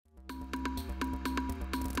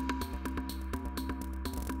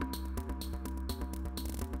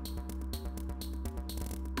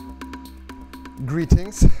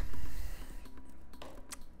Greetings.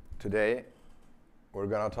 Today we're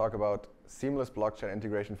going to talk about seamless blockchain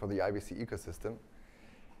integration for the IBC ecosystem.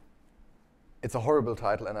 It's a horrible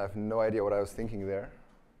title and I have no idea what I was thinking there.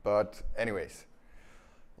 But anyways,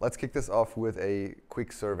 let's kick this off with a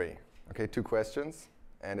quick survey. Okay, 2 questions,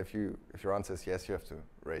 and if your answer is yes, you have to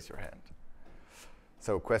raise your hand.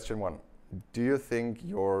 So question 1, do you think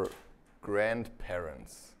your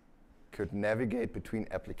grandparents could navigate between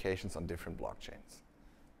applications on different blockchains?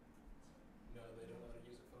 No, they don't know how to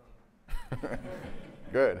use a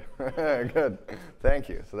phone. Good, good, thank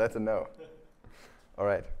you. So that's a no. All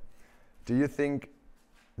right. Do you think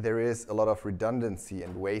there is a lot of redundancy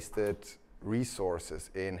and wasted resources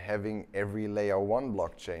in having every layer 1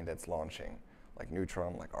 blockchain that's launching, like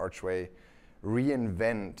Neutron, like Archway,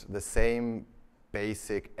 reinvent the same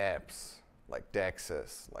basic apps, like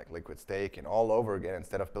DEXs, like Liquid Staking, all over again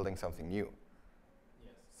instead of building something new?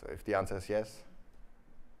 Yes. So if the answer is yes,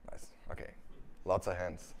 nice, okay. Lots of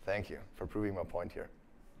hands, thank you for proving my point here.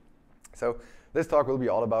 So this talk will be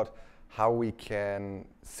all about how we can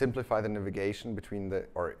simplify the navigation between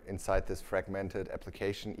inside this fragmented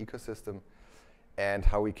application ecosystem, and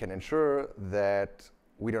how we can ensure that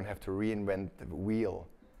we don't have to reinvent the wheel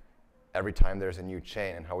every time there's a new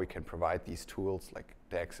chain, and how we can provide these tools like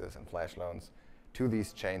DEXs and flash loans to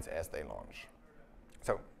these chains as they launch.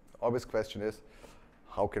 So the obvious question is,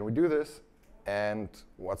 how can we do this, and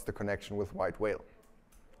what's the connection with White Whale?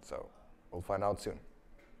 So we'll find out soon.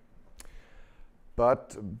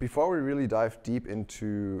 But before we really dive deep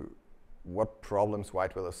into what problems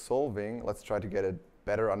White Whale is solving, let's try to get a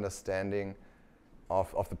better understanding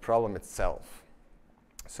of the problem itself.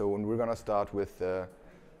 So we're going to start with the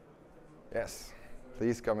yes,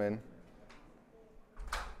 please come in.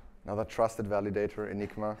 Another trusted validator,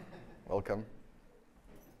 Enigma, welcome.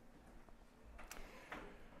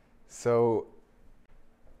 So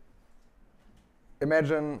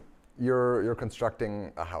imagine you're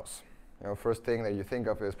constructing a house. First thing that you think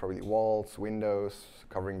of is probably walls, windows,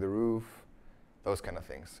 covering the roof, those kind of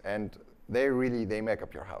things. And they make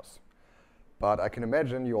up your house. But I can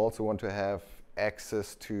imagine you also want to have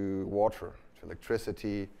access to water, to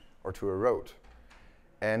electricity, or to a road.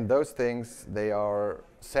 And those things, they are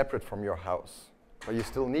separate from your house, but you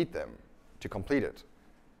still need them to complete it.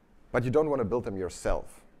 But you don't want to build them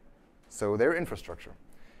yourself. So they're infrastructure.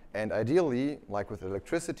 And ideally, like with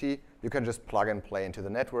electricity, you can just plug and play into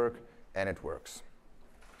the network, and it works.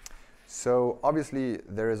 So obviously,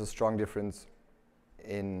 there is a strong difference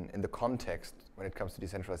in the context when it comes to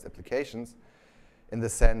decentralized applications, in the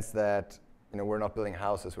sense that we're not building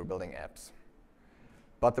houses, we're building apps.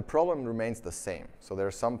 But the problem remains the same. So there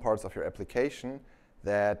are some parts of your application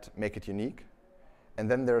that make it unique.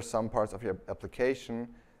 And then there are some parts of your application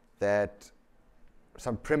that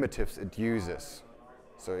some primitives it uses.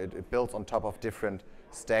 So it builds on top of different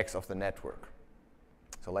stacks of the network.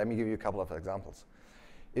 So let me give you a couple of examples.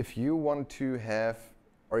 If you want to have,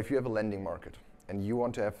 or if you have a lending market and you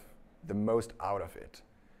want to have the most out of it,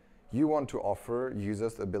 you want to offer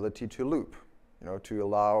users the ability to loop, to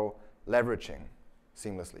allow leveraging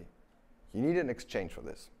seamlessly. You need an exchange for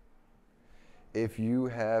this. If you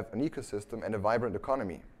have an ecosystem and a vibrant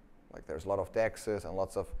economy, like there's a lot of DEXs and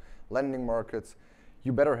lots of lending markets,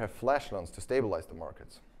 you better have flash loans to stabilize the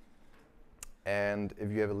markets. And if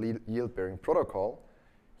you have a yield-bearing protocol,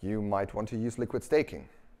 you might want to use liquid staking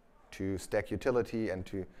to stack utility and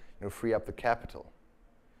to free up the capital.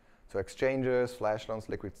 So exchanges, flash loans,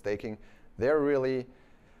 liquid staking, they're really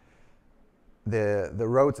the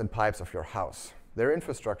roads and pipes of your house. They're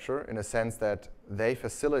infrastructure in a sense that they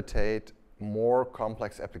facilitate more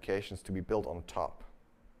complex applications to be built on top.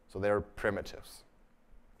 So they're primitives.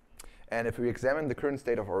 And if we examine the current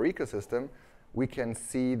state of our ecosystem, we can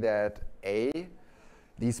see that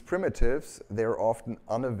these primitives, they're often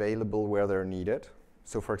unavailable where they're needed.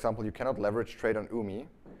 So for example, you cannot leverage trade on UMI.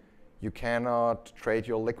 You cannot trade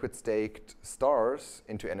your liquid staked stars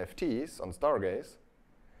into NFTs on Stargaze.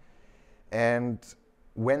 And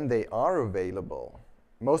when they are available,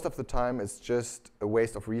 most of the time it's just a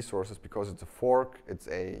waste of resources because it's a fork, it's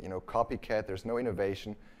a copycat, there's no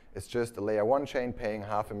innovation. It's just a layer 1 chain paying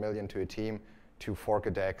 $500,000 to a team to fork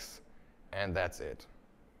a DEX, and that's it.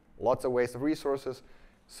 Lots of waste of resources,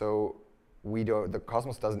 so the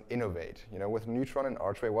Cosmos doesn't innovate. With Neutron and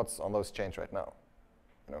Archway, what's on those chains right now?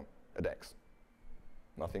 A DEX.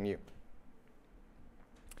 Nothing new.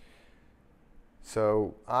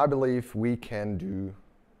 So I believe we can do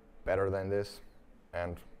better than this,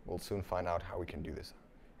 and we'll soon find out how we can do this.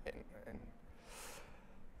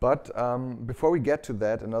 But before we get to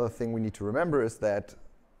that, another thing we need to remember is that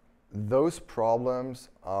those problems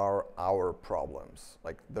are our problems.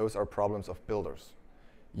 Like, those are problems of builders.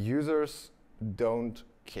 Users don't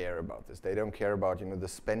care about this. They don't care about, the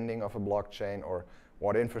spending of a blockchain or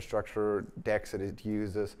what infrastructure DEX it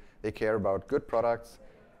uses. They care about good products,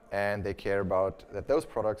 and they care about that those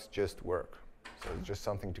products just work. So it's just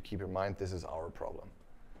something to keep in mind. This is our problem.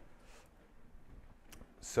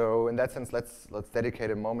 So in that sense, let's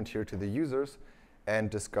dedicate a moment here to the users and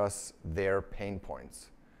discuss their pain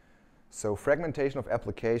points. So fragmentation of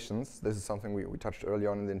applications, this is something we touched early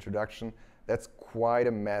on in the introduction. That's quite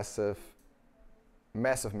a massive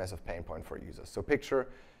pain point for users. So picture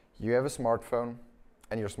you have a smartphone,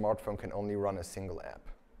 and your smartphone can only run a single app.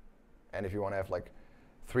 And if you want to have like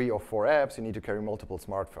 3 or 4 apps, you need to carry multiple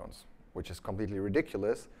smartphones, which is completely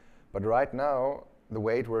ridiculous. But right now, the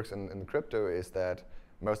way it works in crypto is that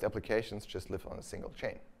most applications just live on a single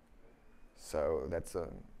chain. So that's a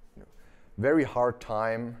very hard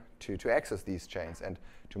time to access these chains. And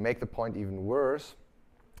to make the point even worse,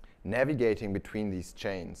 navigating between these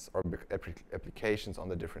chains or applications on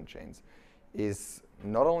the different chains is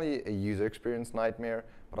not only a user experience nightmare,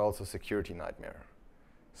 but also a security nightmare.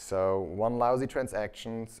 So one lousy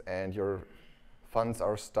transactions and your funds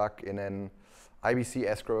are stuck in an IBC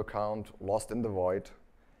escrow account, lost in the void.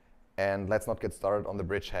 And let's not get started on the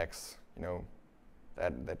bridge hacks,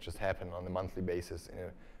 that just happen on a monthly basis,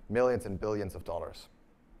 millions and billions of dollars.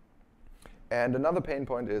 And another pain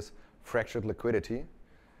point is fractured liquidity.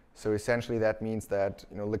 So essentially that means that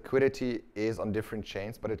liquidity is on different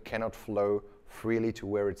chains, but it cannot flow freely to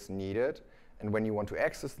where it's needed. And when you want to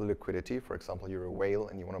access the liquidity, for example, you're a whale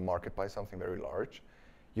and you want to market buy something very large,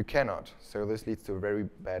 you cannot. So this leads to a very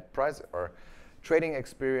bad price or trading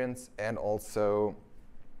experience, and also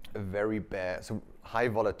a very bad, so high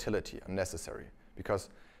volatility, unnecessary. Because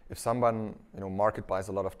if someone market buys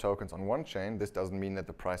a lot of tokens on one chain, this doesn't mean that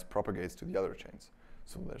the price propagates to the other chains.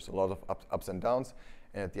 So there's a lot of ups and downs,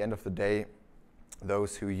 and at the end of the day,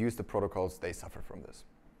 those who use the protocols, they suffer from this.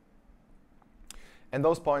 And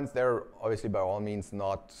those points, they're obviously by all means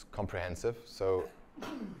not comprehensive, so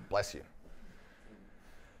bless you.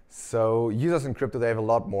 So users in crypto, they have a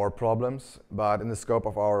lot more problems, but in the scope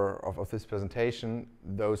of this presentation,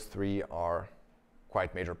 those 3 are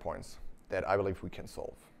quite major points that I believe we can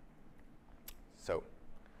solve. So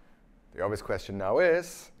the obvious question now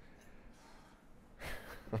is,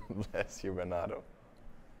 bless you, Bernardo.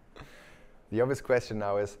 The obvious question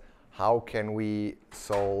now is, how can we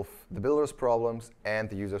solve the builder's problems and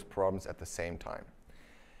the user's problems at the same time?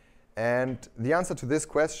 And the answer to this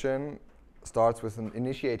question starts with an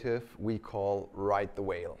initiative we call Ride the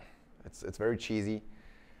Whale. It's very cheesy,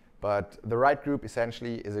 but the Ride group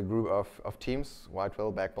essentially is a group of teams, White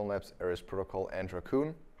Whale, Backbone Labs, Ares Protocol, and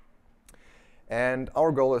Raccoon. And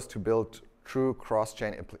our goal is to build true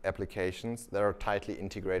cross-chain applications that are tightly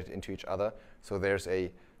integrated into each other. So there's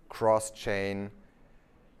a cross-chain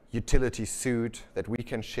utility suite that we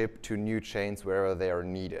can ship to new chains wherever they are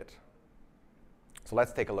needed. So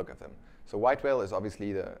let's take a look at them. So White Whale is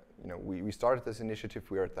obviously we started this initiative.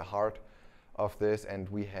 We are at the heart of this, and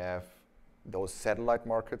we have those satellite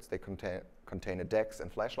markets. They contain a DEX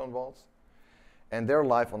and flash loan vaults, and they're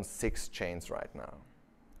live on 6 chains right now.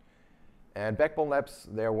 And Backbone Labs,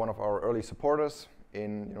 they're one of our early supporters.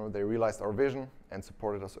 They realized our vision and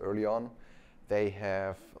supported us early on. They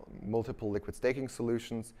have multiple liquid staking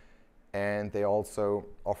solutions, and they also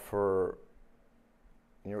offer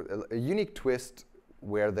a unique twist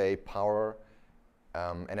where they power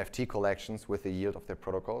NFT collections with the yield of their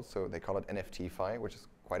protocols. So they call it NFT-Fi, which is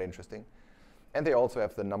quite interesting. And they also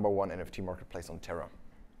have the #1 NFT marketplace on Terra.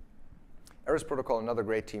 Ares Protocol, another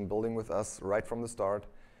great team building with us right from the start.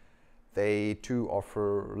 They too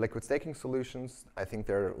offer liquid staking solutions. I think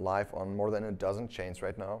they're live on more than a dozen chains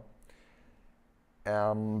right now.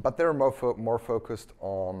 But they're more focused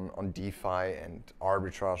on DeFi and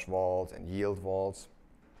arbitrage vaults and yield vaults.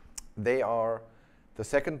 They are the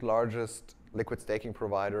 2nd largest liquid staking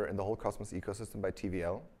provider in the whole Cosmos ecosystem by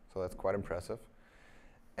TVL, so that's quite impressive.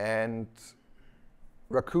 And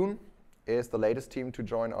Raccoon is the latest team to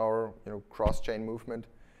join our cross-chain movement.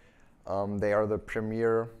 They are the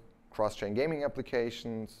premier cross-chain gaming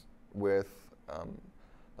applications with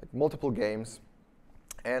multiple games,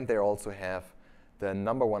 and they also have the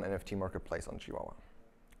 #1 NFT marketplace on Chihuahua.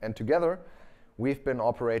 And together, we've been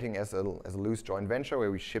operating as a loose joint venture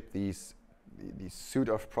where we ship these suite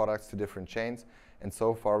of products to different chains. And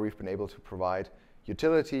so far, we've been able to provide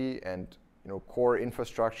utility and core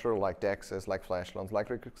infrastructure like DEXs, like flash loans,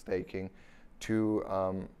 like liquid staking to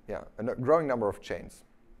a growing number of chains.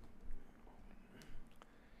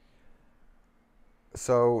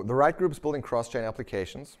 So the Ride Group is building cross-chain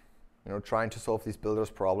applications. trying to solve these builders'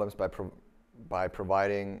 problems by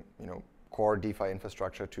providing, core DeFi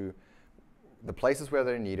infrastructure to the places where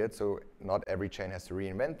they're needed. So not every chain has to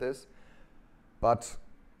reinvent this, but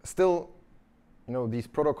still, these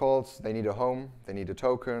protocols, they need a home, they need a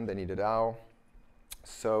token, they need a DAO.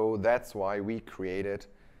 So that's why we created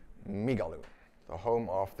Migaloo, the home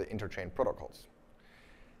of the Interchain protocols.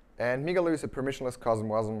 And Migaloo is a permissionless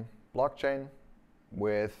COSM-WASM blockchain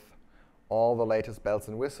with all the latest bells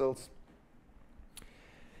and whistles.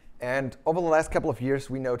 And over the last couple of years,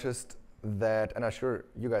 we noticed that, and I'm sure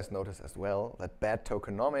you guys noticed as well, that bad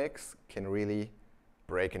tokenomics can really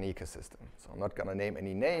break an ecosystem. So I'm not going to name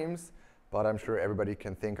any names, but I'm sure everybody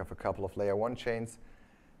can think of a couple of layer 1 chains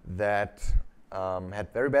that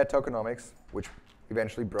had very bad tokenomics, which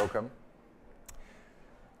eventually broke them.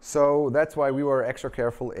 So that's why we were extra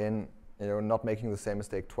careful in not making the same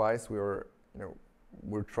mistake twice.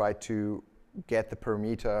 We tried to get the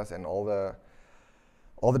parameters and all the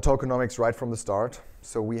tokenomics right from the start.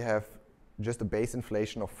 So we have just a base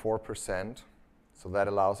inflation of 4%. So that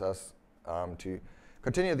allows us to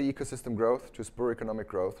continue the ecosystem growth, to spur economic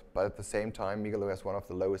growth, but at the same time, Migaloo has one of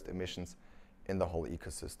the lowest emissions in the whole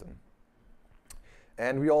ecosystem.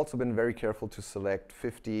 And we also been very careful to select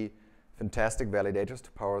 50 fantastic validators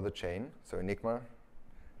to power the chain. So Enigma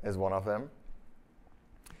is one of them.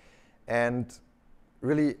 And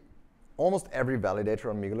really, almost every validator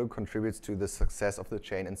on Migaloo contributes to the success of the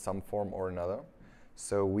chain in some form or another.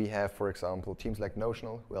 So we have, for example, teams like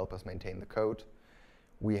Notional, who help us maintain the code.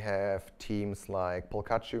 We have teams like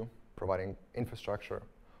Polkachu, providing infrastructure.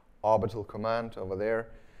 Orbital Command over there,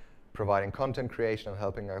 providing content creation and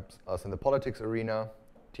helping us in the politics arena.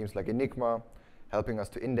 Teams like Enigma, helping us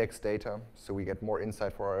to index data so we get more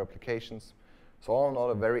insight for our applications. So all in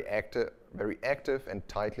all, a very active and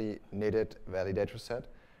tightly knitted validator set,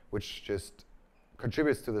 which just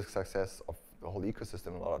contributes to the success of the whole ecosystem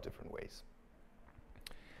in a lot of different ways.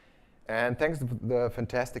 And thanks to the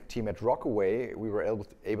fantastic team at Rockaway, we were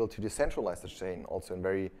able to decentralize the chain also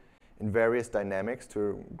in various dynamics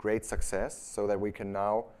to great success, so that we can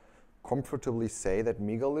now comfortably say that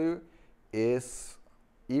Migaloo is,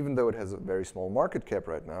 even though it has a very small market cap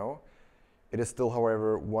right now, it is still,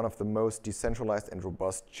 however, one of the most decentralized and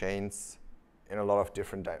robust chains in a lot of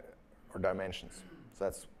different dimensions. So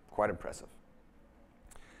that's quite impressive.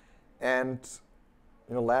 And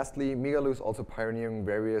lastly, Migaloo is also pioneering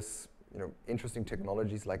various interesting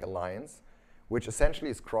technologies like Alliance, which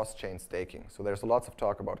essentially is cross-chain staking. So there's lots of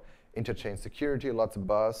talk about interchain security, lots of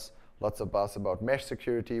buzz about mesh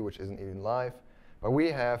security, which isn't even live. But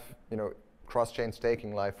we have cross-chain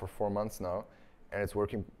staking live for 4 months now, and it's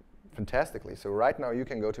working fantastically. So right now you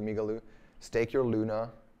can go to Migaloo, stake your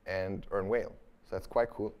Luna, and earn whale. So that's quite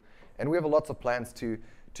cool. And we have lots of plans to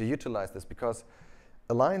utilize this, because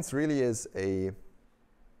Alliance really is a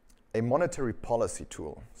monetary policy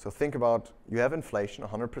tool. So think about, you have inflation,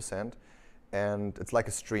 100%, and it's like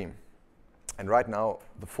a stream. And right now,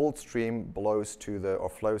 the full stream flows to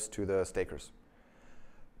the stakers.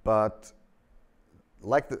 But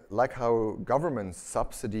like how governments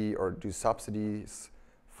subsidy or do subsidies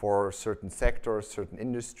for certain sectors, certain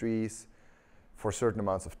industries, for certain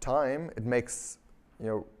amounts of time, it makes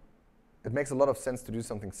a lot of sense to do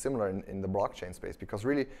something similar in the blockchain space, because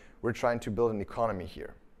really we're trying to build an economy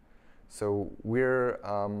here. So we're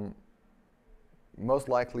most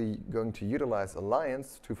likely going to utilize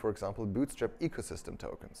Alliance to, for example, bootstrap ecosystem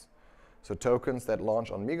tokens. So tokens that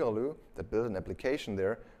launch on Migaloo, that build an application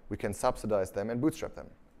there, we can subsidize them and bootstrap them.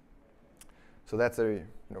 So that's a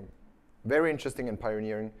very interesting and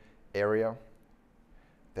pioneering area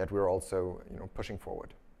that we're also pushing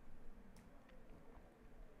forward.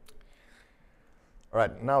 All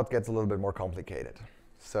right, now it gets a little bit more complicated.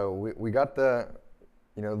 So we got the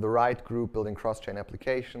right group building cross-chain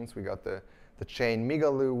applications. We got the chain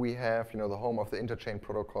Migaloo. We have the home of the Interchain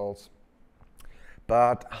protocols.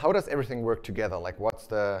 But how does everything work together? Like, what's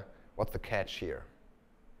the catch here?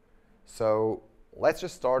 So let's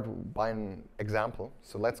just start by an example.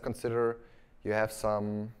 So let's consider you have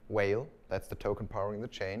some whale. That's the token powering the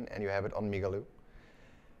chain, and you have it on Migaloo.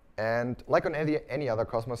 And like on any other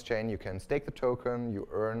Cosmos chain, you can stake the token, you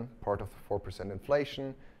earn part of the 4%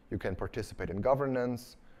 inflation, you can participate in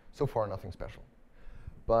governance. So far, nothing special.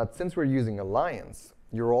 But since we're using Alliance,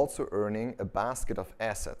 you're also earning a basket of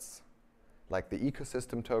assets, like the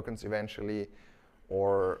ecosystem tokens eventually,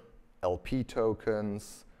 or LP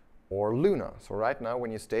tokens, or Luna. So right now,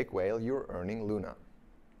 when you stake whale, you're earning Luna.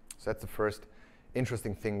 So that's the first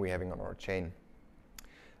interesting thing we're having on our chain.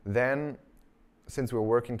 Then, since we're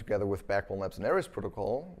working together with Backbone Labs and Eris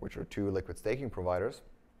Protocol, which are 2 liquid staking providers,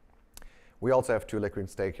 we also have 2 liquid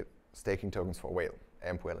staking tokens for whale,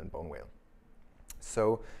 AMP whale and bone whale.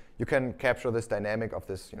 So you can capture this dynamic of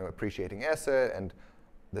this appreciating asset and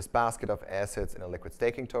this basket of assets in a liquid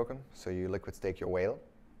staking token. So you liquid stake your whale.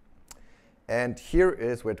 And here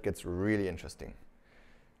is where it gets really interesting.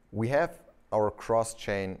 We have our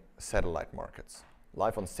cross-chain satellite markets,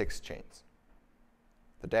 live on 6 chains,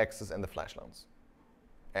 the DEXs and the flash loans.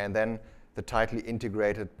 And then the tightly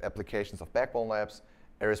integrated applications of Backbone Labs,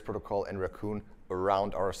 Ares Protocol, and Raccoon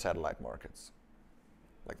around our satellite markets,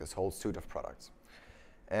 like this whole suite of products.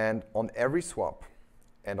 And on every swap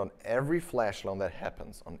and on every flash loan that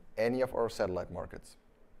happens on any of our satellite markets,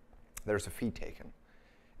 there's a fee taken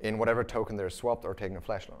in whatever token they're swapped or taken a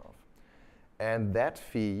flash loan of. And that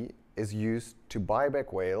fee is used to buy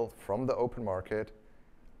back whale from the open market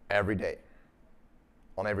every day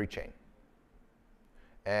on every chain.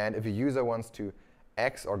 And if a user wants to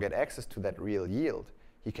get access to that real yield,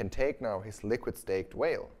 he can take now his liquid staked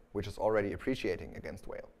whale, which is already appreciating against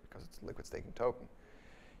whale because it's a liquid staking token.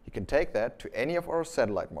 He can take that to any of our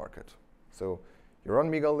satellite market. So you're on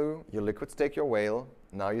Migaloo, you liquid stake your whale,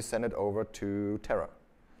 now you send it over to Terra.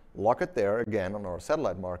 Lock it there again on our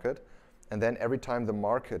satellite market, and then every time the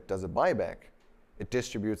market does a buyback, it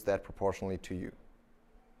distributes that proportionally to you.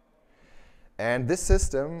 And this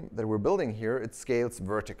system that we're building here, it scales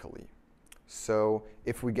vertically. So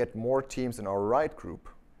if we get more teams in our right group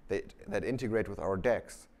that integrate with our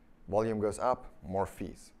DEX, volume goes up, more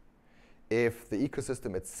fees. If the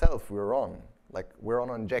ecosystem itself we're on, like we're on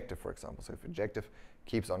Injective, for example, so if Injective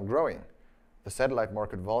keeps on growing, the satellite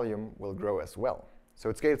market volume will grow as well. So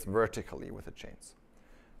it scales vertically with the chains.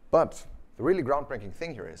 But the really groundbreaking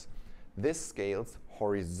thing here is this scales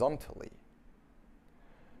horizontally.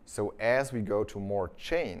 So as we go to more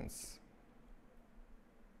chains,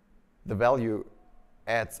 the value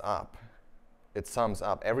adds up. It sums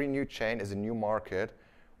up. Every new chain is a new market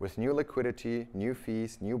with new liquidity, new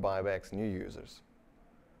fees, new buybacks, new users.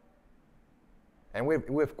 And we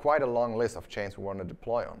have quite a long list of chains we want to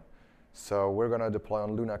deploy on. So we're going to deploy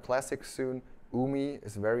on Luna Classic soon. Umi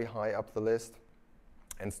is very high up the list,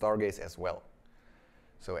 and Stargaze as well.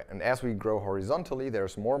 So, and as we grow horizontally,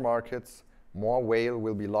 there's more markets, more whale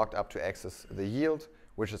will be locked up to access the yield,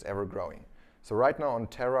 which is ever growing. So right now on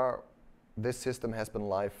Terra, this system has been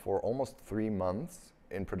live for almost 3 months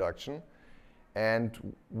in production,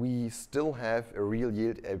 and we still have a real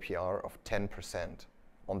yield APR of 10%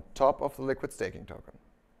 on top of the liquid staking token,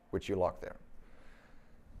 which you lock there.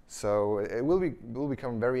 So it will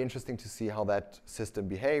become very interesting to see how that system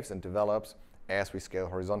behaves and develops as we scale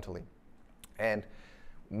horizontally. And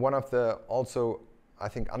one of the also, I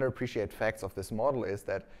think, underappreciated facts of this model is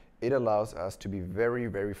that it allows us to be very,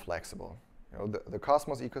 very flexible. You know, the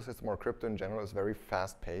Cosmos ecosystem or crypto in general is very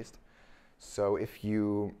fast-paced. So if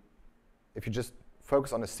you just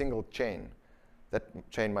focus on a single chain, that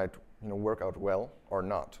chain might work out well or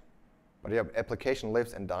not. But your application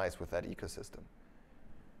lives and dies with that ecosystem.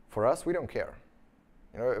 For us, we don't care.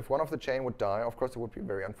 If one of the chain would die, of course it would be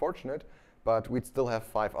very unfortunate, but we'd still have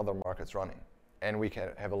 5 other markets running. And we can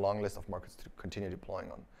have a long list of markets to continue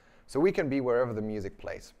deploying on. So we can be wherever the music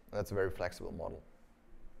plays. And that's a very flexible model.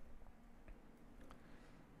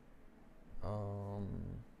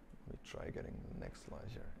 Let me try getting the next slide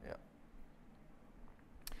here. Yeah.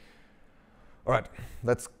 All right,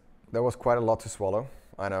 that was quite a lot to swallow.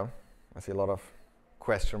 I know. I see a lot of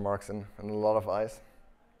question marks and a lot of eyes.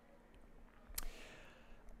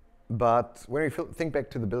 But when we think back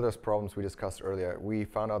to the builders' problems we discussed earlier, we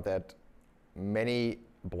found out that many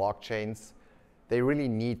blockchains, they really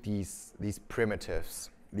need these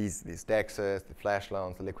primitives, these DEXs, the flash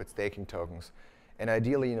loans, the liquid staking tokens, and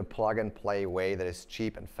ideally in a plug-and-play way that is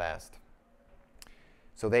cheap and fast.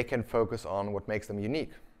 So they can focus on what makes them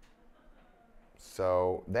unique.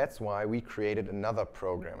 So that's why we created another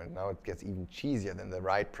program, and now it gets even cheesier than the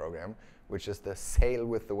RIDE program, which is the Sail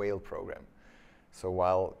with the Whale program. So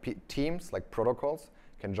while teams like protocols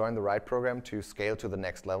can join the RIDE program to scale to the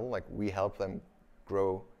next level, like we help them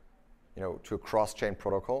grow to a cross-chain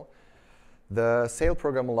protocol, the Sail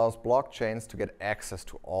program allows blockchains to get access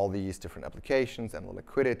to all these different applications and the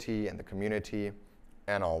liquidity and the community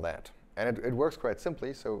and all that. And it works quite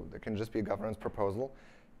simply, so there can just be a governance proposal.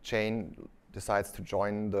 Chain decides to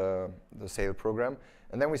join the Sail program,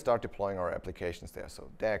 and then we start deploying our applications there. So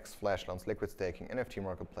DEX, flash loans, liquid staking, NFT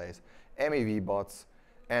marketplace, MEV bots,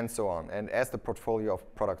 and so on. And as the portfolio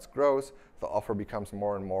of products grows, the offer becomes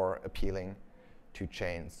more and more appealing to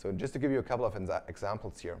chains. So just to give you a couple of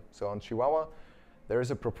examples here. So on Chihuahua, there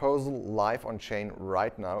is a proposal live on chain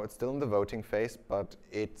right now. It's still in the voting phase, but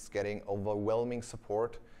it's getting overwhelming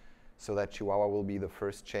support so that Chihuahua will be the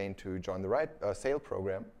first chain to join the Sail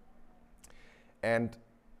program. And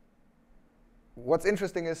what's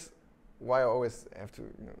interesting is why I always have to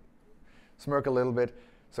smirk a little bit.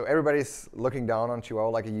 So everybody's looking down on Chihuahua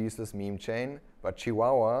like a useless meme chain, but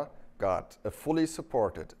Chihuahua got a fully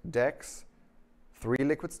supported DEX, 3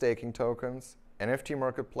 liquid staking tokens, NFT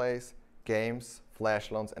marketplace, games,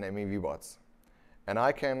 flash loans, and MEV bots. And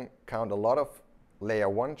I can count a lot of layer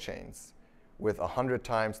 1 chains with 100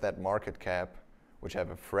 times that market cap, which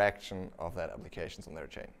have a fraction of that applications on their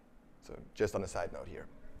chain. So just on a side note here.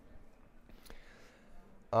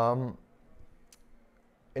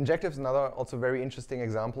 Injective is another also very interesting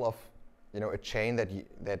example of a chain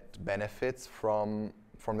that benefits from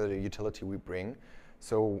the utility we bring.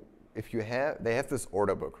 So if you they have this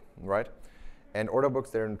order book, right? And order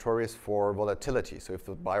books, they're notorious for volatility. So if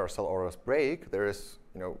the buy or sell orders break, there is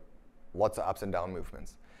lots of ups and down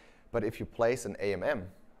movements. But if you place an AMM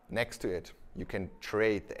next to it, you can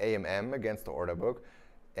trade the AMM against the order book.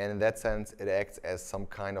 And in that sense, it acts as some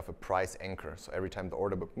kind of a price anchor. So every time the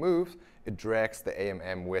order book moves, it drags the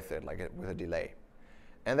AMM with it, with a delay.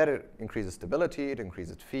 And that it increases stability, it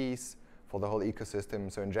increases fees for the whole ecosystem.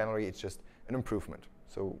 So in general, it's just an improvement.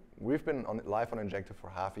 So we've been live on Injective for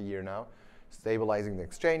half a year now, stabilizing the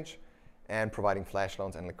exchange and providing flash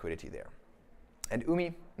loans and liquidity there. And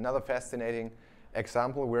Umi, another fascinating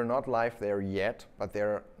example. We're not live there yet, but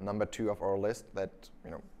they're number 2 of our list that,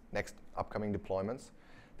 next upcoming deployments.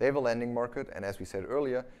 They have a lending market, and as we said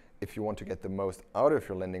earlier, if you want to get the most out of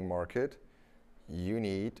your lending market, you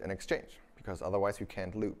need an exchange, because otherwise you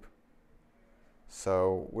can't loop.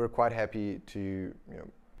 So we're quite happy to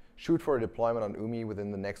shoot for a deployment on Umi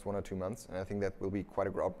within the next 1 or 2 months, and I think that will be quite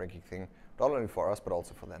a groundbreaking thing, not only for us, but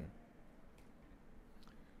also for them.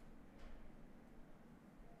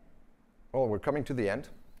 Well, we're coming to the end.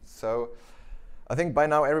 So I think by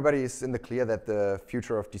now everybody is in the clear that the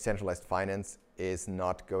future of decentralized finance is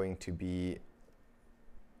not going to be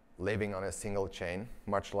living on a single chain,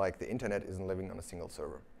 much like the internet isn't living on a single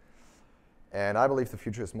server. And I believe the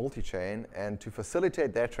future is multi-chain, and to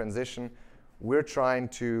facilitate that transition, we're trying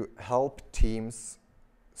to help teams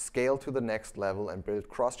scale to the next level and build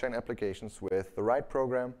cross-chain applications with the right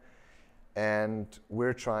program. And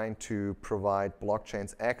we're trying to provide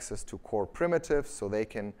blockchains access to core primitives so they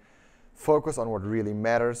can focus on what really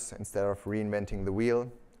matters instead of reinventing the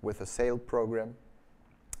wheel with a sale program.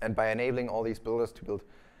 And by enabling all these builders to build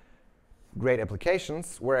great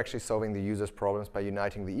applications, we're actually solving the user's problems by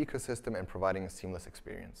uniting the ecosystem and providing a seamless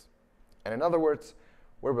experience. And in other words,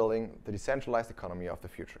 we're building the decentralized economy of the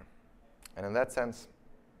future. And in that sense,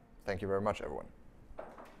 thank you very much, everyone.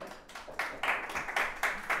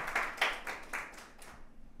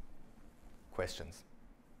 Questions?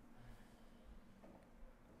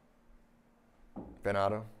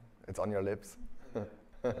 Bernardo, it's on your lips.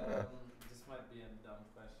 This might be a dumb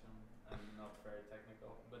question and not very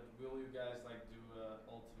technical, but will you guys do a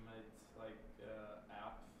ultimate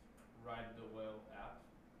app, ride the whale app?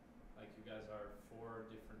 Like you guys are 4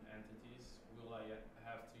 different entities. Will I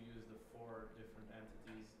have to use the 4 different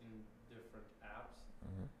entities in different apps,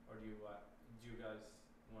 or do you guys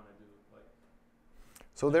want to do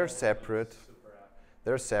So they're separate.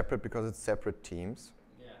 They're separate because it's separate teams.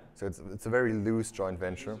 Yeah. So it's a very loose joint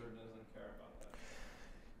venture. The user doesn't care about that.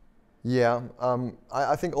 Yeah,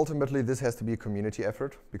 I think ultimately this has to be a community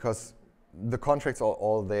effort because the contracts are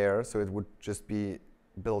all there, so it would just be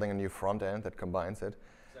building a new front end that combines it.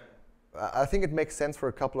 Exactly. I think it makes sense for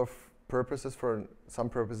a couple of purposes. For some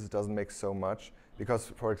purposes, it doesn't make so much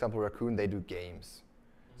because, for example, Raccoon, they do games.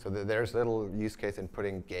 So there's little use case in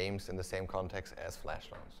putting games in the same context as flash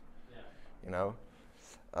loans. Yeah.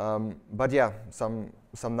 But yeah, some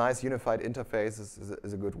nice unified interface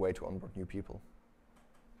is a good way to onboard new people.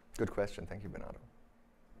 Good question. Thank you, Bernardo.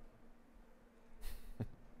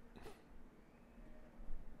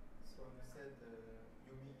 So you said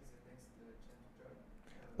Yumi is the next chain to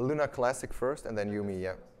join? Luna Classic first, and then Yumi,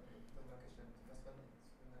 yeah.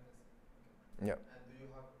 Yeah. And do you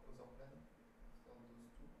have other plans on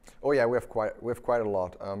those 2? Oh yeah, we have quite a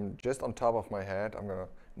lot. Just on top of my head, I'm gonna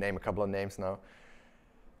name a couple of names now.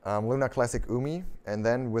 Luna Classic Umi, and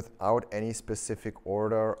then without any specific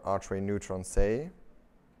order, Archway Neutron Say,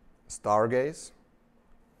 Stargaze,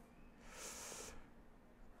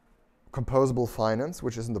 Composable Finance,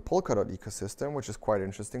 which is in the Polkadot ecosystem, which is quite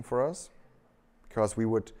interesting for us, because we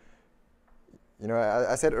would,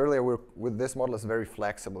 I said earlier, with this model is very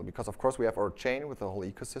flexible, because of course we have our chain with the whole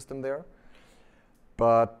ecosystem there,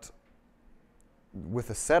 but with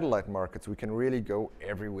the satellite markets, we can really go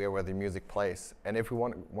everywhere where the music plays. And if we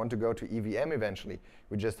want to go to EVM eventually,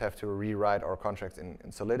 we just have to rewrite our contracts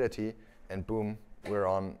in Solidity, and boom, we're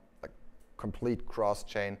on a complete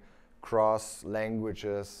cross-chain cross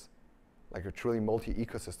languages, like a truly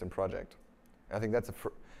multi-ecosystem project. And I think that's a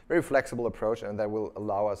very flexible approach, and that will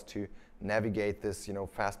allow us to navigate this,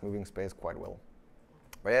 fast-moving space quite well.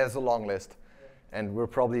 But yeah, it's a long list, and we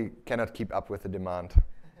probably cannot keep up with the demand.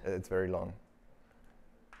 It's very long.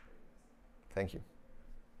 Thank you.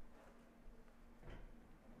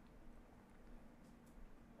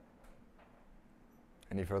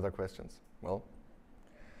 Any further questions? Well.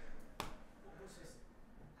 What's this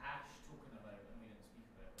ash talking about? We didn't speak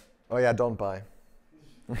about it. Oh yeah, don't buy.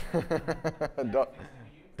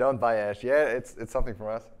 don't buy ash. Yeah, it's something from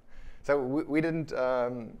us. So we didn't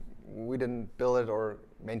build it or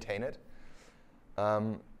maintain it.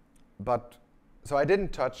 But so I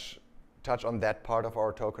didn't touch on that part of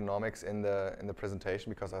our tokenomics in the presentation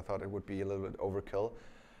because I thought it would be a little bit overkill.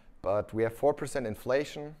 But we have 4%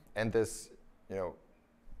 inflation and this,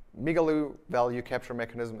 Migaloo value capture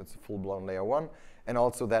mechanism. It's a full-blown layer 1, and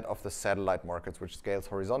also that of the satellite markets, which scales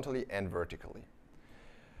horizontally and vertically.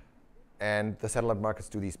 And the satellite markets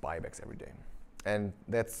do these buybacks every day. And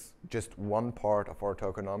that's just one part of our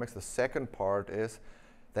tokenomics. The second part is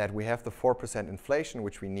that we have the 4% inflation,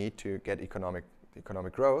 which we need to get economic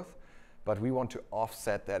growth, but we want to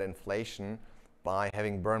offset that inflation by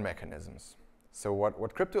having burn mechanisms. So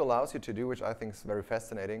what crypto allows you to do, which I think is very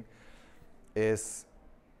fascinating, is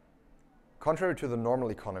contrary to the normal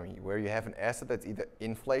economy, where you have an asset that's either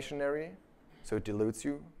inflationary, so it dilutes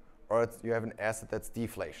you, or you have an asset that's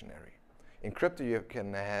deflationary. In crypto, you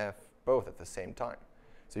can have both at the same time.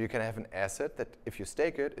 So you can have an asset that, if you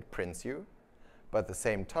stake it, it prints you, but at the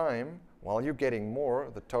same time, while you're getting more,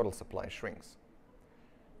 the total supply shrinks.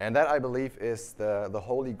 And that, I believe, is the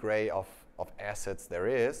holy grail of assets there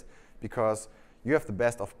is, because you have the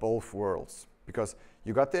best of both worlds. Because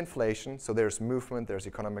you got the inflation, so there's movement, there's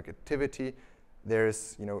economic activity,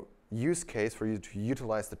 there's use case for you to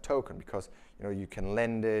utilize the token, because you can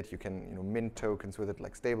lend it, you can mint tokens with it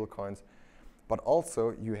like stable coins, but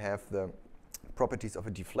also you have the properties of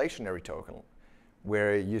a deflationary token,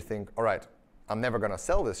 where you think, all right, I'm never going to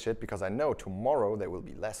sell this shit because I know tomorrow there will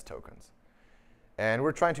be less tokens. And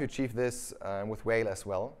we're trying to achieve this with Whale as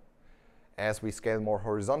well. As we scale more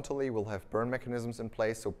horizontally, we'll have burn mechanisms in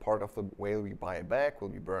place, so part of the Whale we buy back will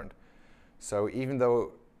be burned. So even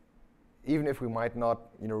if we might not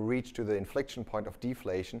reach to the inflection point of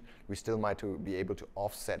deflation, we still might be able to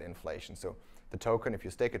offset inflation. So the token, if you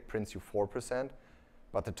stake it, prints you 4%,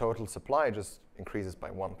 but the total supply just increases by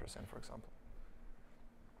 1%, for example.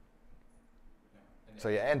 So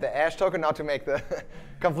yeah, and the ash token, now to make the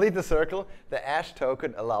complete the circle, the ash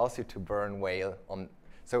token allows you to burn Whale on.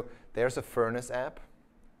 So there's a furnace app,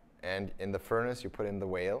 and in the furnace you put in the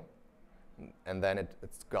Whale, and then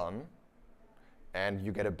it's gone, and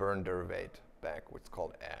you get a burn derivative back, which is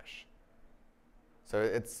called ash. So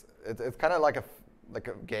it's kind of like a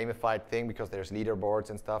gamified thing, because there's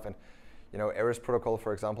leaderboards and stuff, and Eris protocol,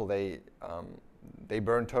 for example, they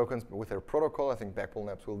burn tokens with their protocol. I think Backbone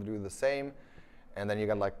Labs will do the same, and then you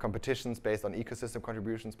got like competitions based on ecosystem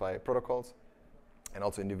contributions by protocols and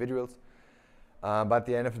also individuals. But at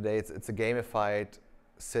the end of the day, it's a gamified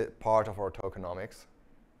part of our tokenomics,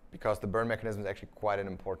 because the burn mechanism is actually quite an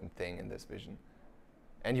important thing in this vision.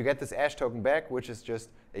 And you get this ash token back, which is just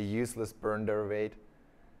a useless burn derivative.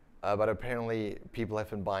 But apparently, people have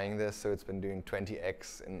been buying this, so it's been doing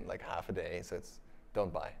 20x in like half a day. So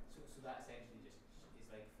don't buy. So that essentially just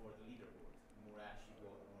is like for the leaderboard. The more ash you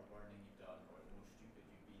got, the more burning you've done, or the more stupid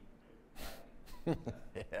you've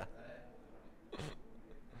been. Yeah.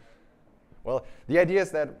 Well, the idea is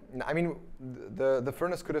that, the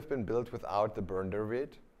furnace could have been built without the burn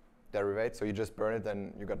derivative. So you just burn it,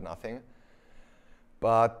 then you got nothing.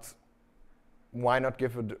 But why not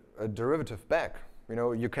give a derivative back?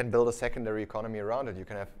 You can build a secondary economy around it. You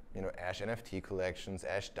can have, ash NFT collections,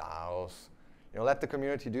 ash DAOs. Let the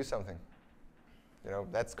community do something.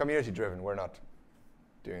 That's community driven. We're not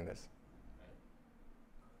doing this.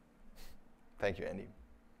 Thank you, Andy.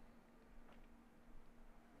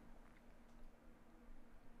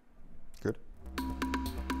 Good.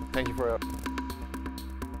 Thank you for